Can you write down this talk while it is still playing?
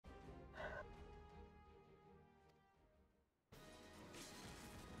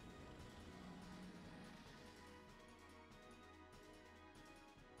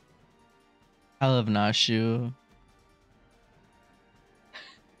I love Nashu.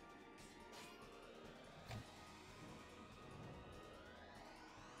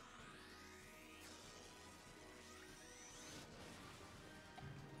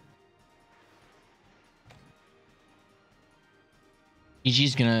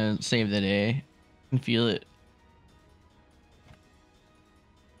 EG's gonna save the day. I can feel it.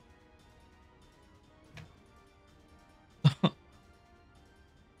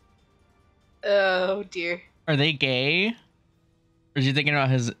 Oh dear. Are they gay? Or is he thinking about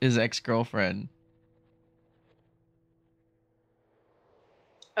his ex-girlfriend?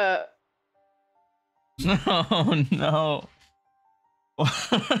 Oh no.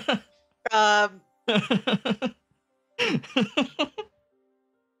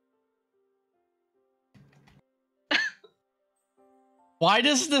 Why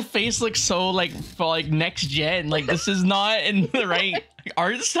does the face look so like next gen? Like this is not in the right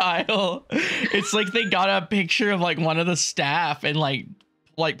art style. It's like they got a picture of like one of the staff and like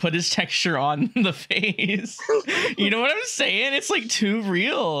put his texture on the face. You know what I'm saying? It's like too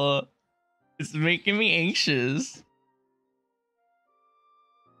real. It's making me anxious.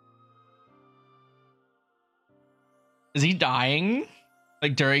 Is he dying?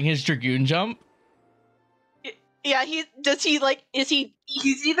 Like during his Dragoon jump? Yeah, he's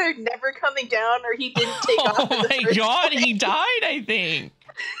either never coming down or he didn't take off. Oh my god, he died, I think.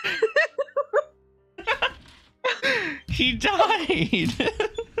 He died.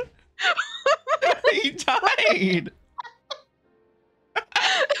 He died.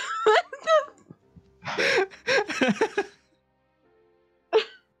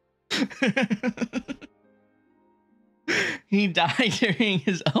 He died during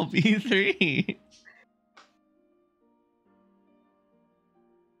his lb4.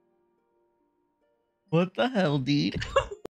 What the hell, dude?